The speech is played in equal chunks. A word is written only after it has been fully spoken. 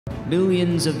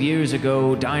Millions of years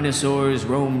ago, dinosaurs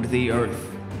roamed the earth,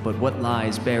 but what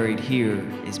lies buried here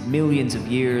is millions of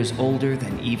years older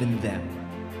than even them.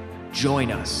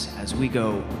 Join us as we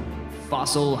go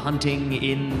fossil hunting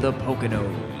in the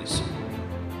Poconos.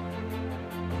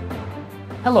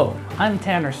 Hello, I'm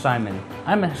Tanner Simon.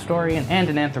 I'm a historian and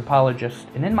an anthropologist,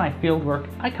 and in my fieldwork,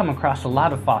 I come across a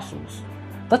lot of fossils.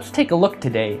 Let's take a look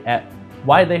today at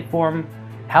why they form,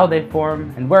 how they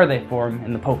form, and where they form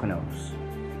in the Poconos.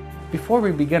 Before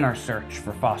we begin our search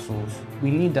for fossils,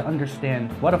 we need to understand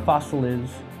what a fossil is,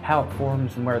 how it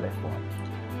forms, and where they form.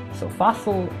 So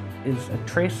fossil is a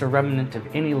trace or remnant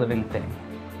of any living thing,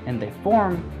 and they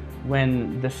form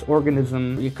when this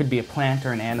organism, it could be a plant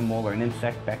or an animal or an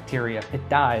insect, bacteria, it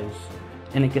dies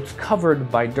and it gets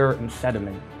covered by dirt and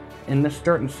sediment. And this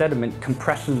dirt and sediment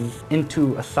compresses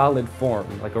into a solid form,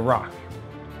 like a rock.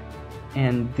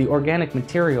 And the organic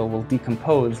material will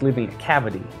decompose, leaving a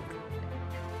cavity.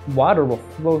 Water will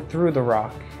flow through the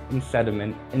rock and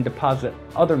sediment and deposit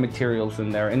other materials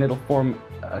in there, and it'll form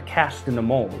a cast and a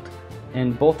mold.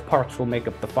 And both parts will make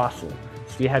up the fossil.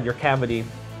 So you have your cavity,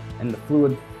 and the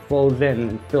fluid flows in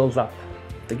and fills up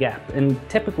the gap. And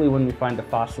typically when we find a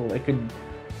fossil, it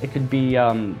could be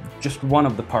just one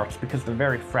of the parts because they're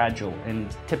very fragile,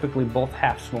 and typically both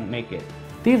halves won't make it.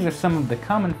 These are some of the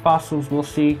common fossils we'll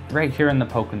see right here in the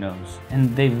Poconos,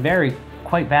 and they vary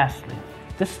quite vastly.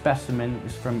 This specimen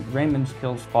is from Raymond's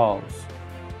Kills Falls.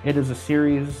 It is a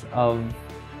series of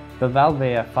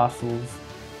bivalvea fossils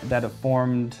that have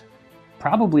formed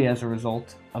probably as a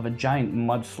result of a giant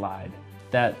mudslide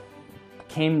that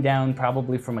came down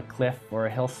probably from a cliff or a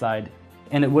hillside,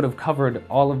 and it would have covered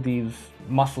all of these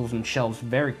mussels and shells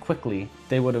very quickly.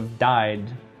 They would have died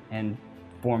and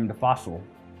formed a fossil.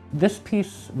 This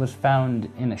piece was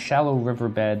found in a shallow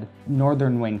riverbed,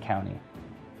 northern Wayne County.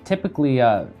 Typically,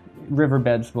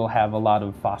 riverbeds will have a lot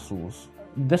of fossils.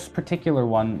 This particular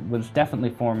one was definitely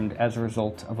formed as a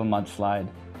result of a mudslide,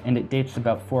 and it dates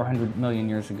about 400 million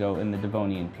years ago in the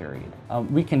Devonian period.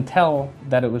 We can tell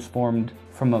that it was formed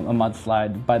from a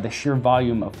mudslide by the sheer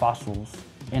volume of fossils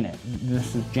in it.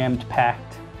 This is jammed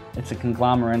packed. It's a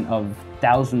conglomerate of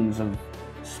thousands of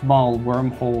small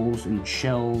wormholes and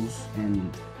shells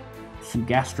and some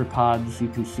gastropods you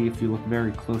can see if you look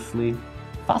very closely.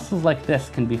 Fossils like this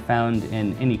can be found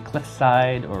in any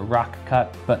cliffside or rock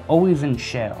cut, but always in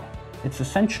shale. It's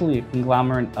essentially a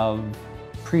conglomerate of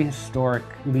prehistoric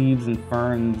leaves and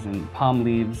ferns and palm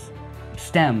leaves,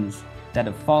 stems that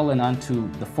have fallen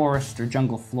onto the forest or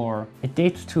jungle floor. It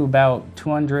dates to about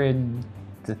 200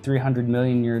 to 300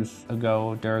 million years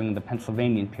ago during the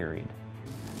Pennsylvanian period.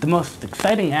 The most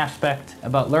exciting aspect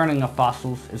about learning of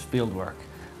fossils is fieldwork.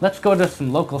 Let's go to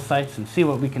some local sites and see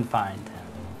what we can find.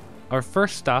 Our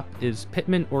first stop is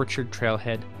Pittman Orchard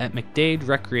Trailhead at McDade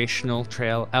Recreational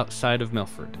Trail outside of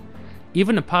Milford.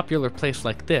 Even a popular place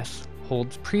like this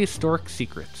holds prehistoric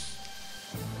secrets.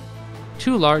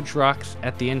 Two large rocks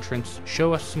at the entrance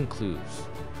show us some clues.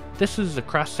 This is a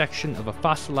cross-section of a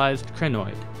fossilized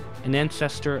crinoid, an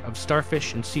ancestor of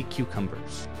starfish and sea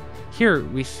cucumbers. Here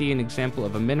we see an example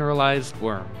of a mineralized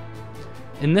worm,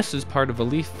 and this is part of a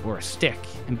leaf or a stick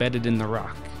embedded in the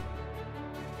rock.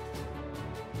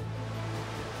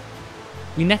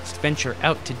 We next venture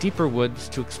out to deeper woods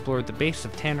to explore the base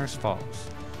of Tanner's Falls.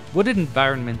 Wooded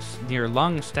environments near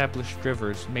long-established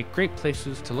rivers make great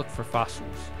places to look for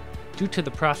fossils. Due to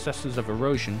the processes of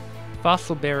erosion,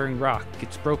 fossil-bearing rock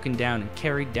gets broken down and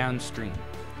carried downstream.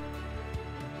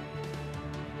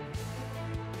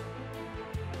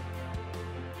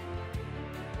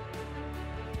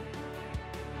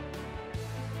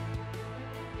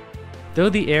 Though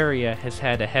the area has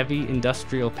had a heavy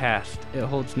industrial past, it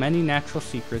holds many natural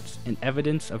secrets and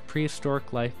evidence of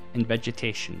prehistoric life and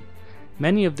vegetation.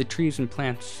 Many of the trees and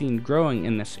plants seen growing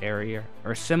in this area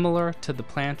are similar to the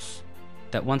plants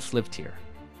that once lived here.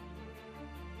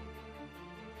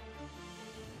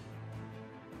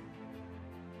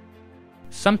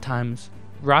 Sometimes,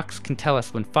 rocks can tell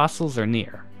us when fossils are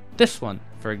near. This one,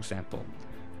 for example.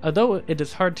 Although it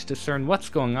is hard to discern what's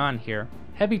going on here,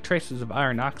 heavy traces of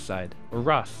iron oxide, or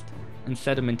rust, in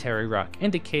sedimentary rock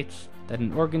indicates that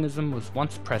an organism was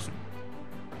once present.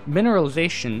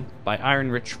 Mineralization by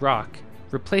iron-rich rock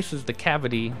replaces the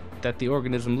cavity that the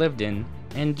organism lived in,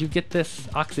 and you get this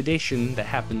oxidation that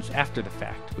happens after the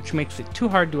fact, which makes it too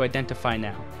hard to identify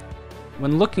now.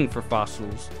 When looking for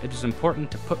fossils, it is important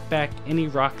to put back any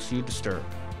rocks you disturb.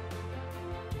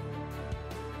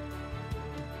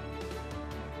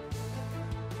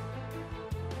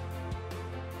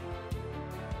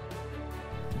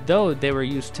 Though they were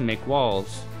used to make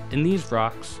walls, in these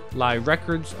rocks lie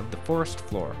records of the forest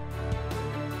floor.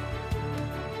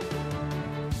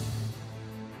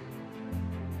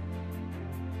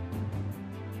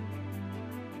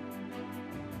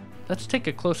 Let's take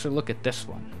a closer look at this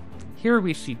one. Here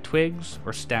we see twigs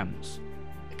or stems.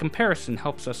 A comparison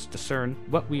helps us discern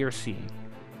what we are seeing.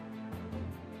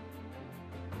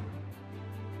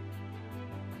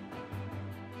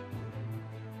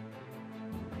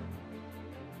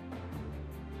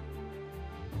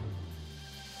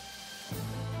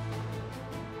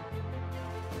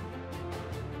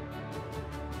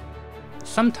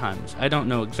 Sometimes I don't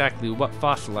know exactly what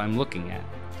fossil I'm looking at.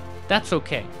 That's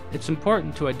okay. It's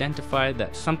important to identify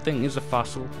that something is a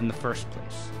fossil in the first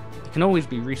place. It can always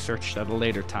be researched at a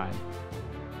later time.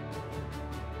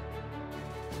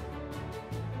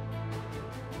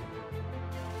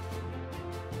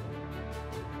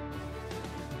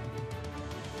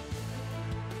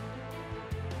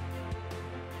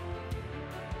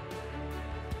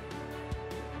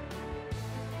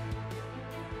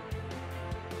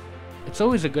 It's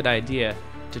always a good idea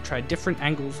to try different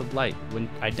angles of light when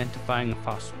identifying a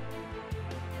fossil.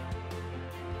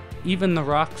 Even the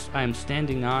rocks I am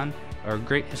standing on are a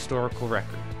great historical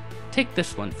record. Take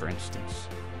this one for instance.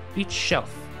 Each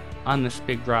shelf on this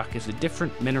big rock is a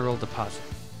different mineral deposit,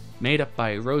 made up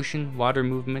by erosion, water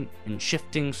movement, and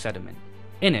shifting sediment.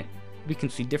 In it, we can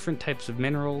see different types of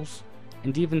minerals,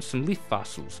 and even some leaf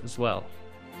fossils as well.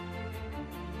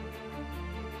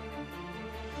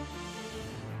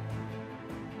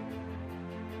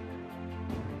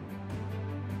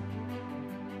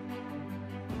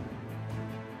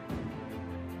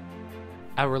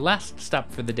 Our last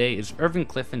stop for the day is Irving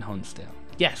Cliff in Honesdale.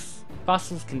 Yes,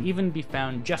 fossils can even be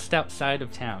found just outside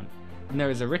of town, and there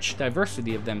is a rich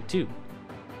diversity of them too.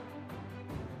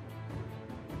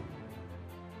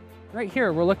 Right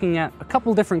here we're looking at a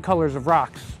couple different colors of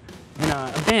rocks in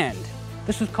a band.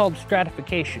 This is called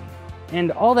stratification,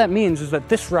 and all that means is that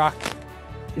this rock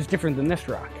is different than this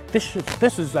rock. This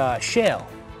is shale.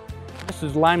 This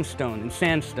is limestone and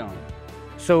sandstone.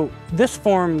 So this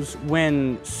forms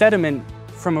when sediment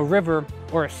from a river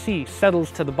or a sea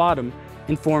settles to the bottom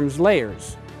and forms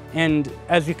layers. And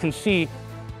as you can see,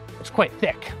 it's quite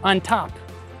thick. On top,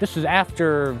 this is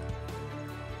after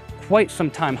quite some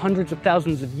time, hundreds of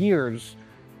thousands of years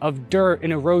of dirt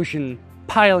and erosion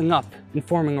piling up and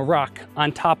forming a rock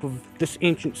on top of this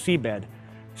ancient seabed.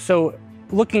 So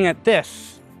looking at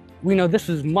this, we know this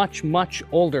is much, much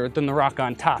older than the rock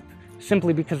on top,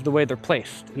 simply because of the way they're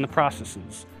placed in the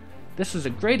processes. This is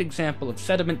a great example of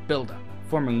sediment buildup,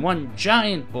 forming one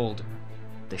giant boulder.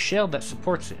 The shale that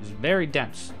supports it is very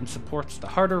dense and supports the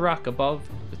harder rock above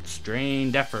with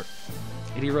strained effort.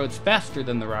 It erodes faster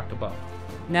than the rock above.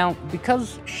 Now,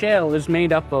 because shale is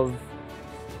made up of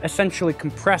essentially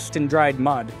compressed and dried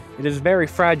mud, it is very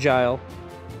fragile,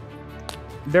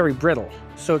 very brittle,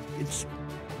 so it's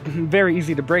very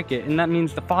easy to break it, and that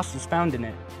means the fossils found in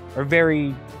it are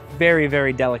very, very,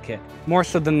 very delicate. More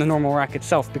so than the normal rock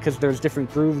itself, because there's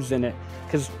different grooves in it.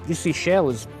 Because you see, shale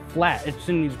is flat, it's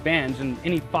in these bands, and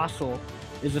any fossil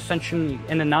is essentially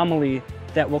an anomaly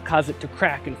that will cause it to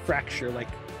crack and fracture like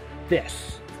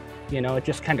this. You know, it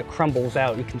just kind of crumbles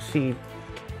out. You can see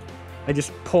I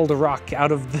just pulled a rock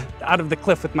out of the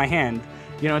cliff with my hand.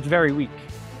 You know, it's very weak.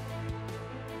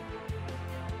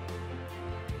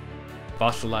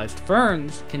 Fossilized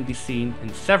ferns can be seen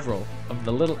in several of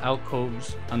the little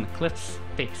alcoves on the cliff's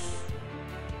face.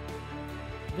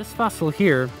 This fossil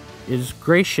here is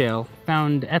gray shale,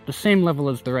 found at the same level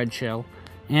as the red shale,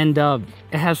 and it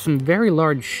has some very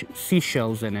large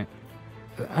seashells in it.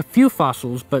 A few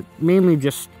fossils, but mainly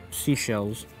just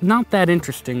seashells. Not that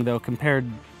interesting though compared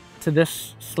to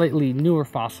this slightly newer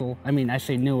fossil. I mean, I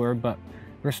say newer, but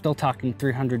we're still talking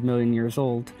 300 million years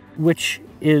old, which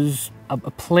is a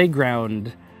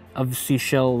playground of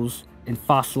seashells and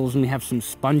fossils, and we have some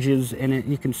sponges in it.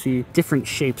 You can see different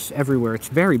shapes everywhere. It's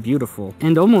very beautiful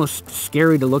and almost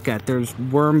scary to look at. There's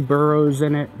worm burrows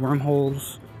in it,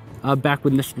 wormholes, back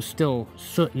when this was still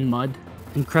soot and mud.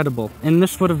 Incredible. And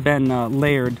this would have been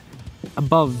layered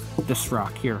above this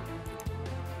rock here.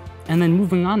 And then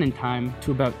moving on in time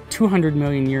to about 200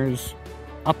 million years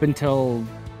up until,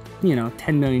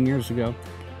 10 million years ago,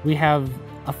 we have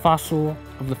a fossil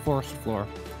of the forest floor.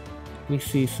 We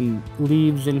see some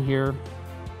leaves in here,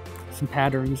 some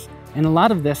patterns, and a lot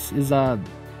of this is,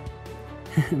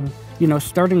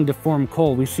 starting to form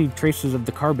coal. We see traces of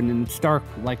the carbon, and it's dark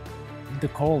like the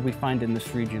coal we find in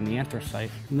this region, the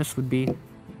anthracite. And this would be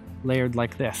layered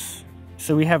like this.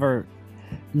 So we have our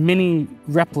mini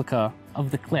replica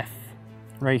of the cliff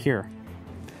right here.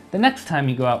 The next time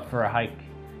you go out for a hike,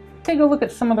 take a look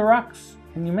at some of the rocks,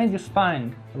 and you may just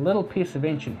find a little piece of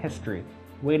ancient history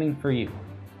waiting for you.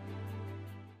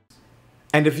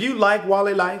 And if you like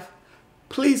Wally Life,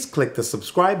 please click the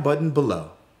subscribe button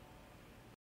below.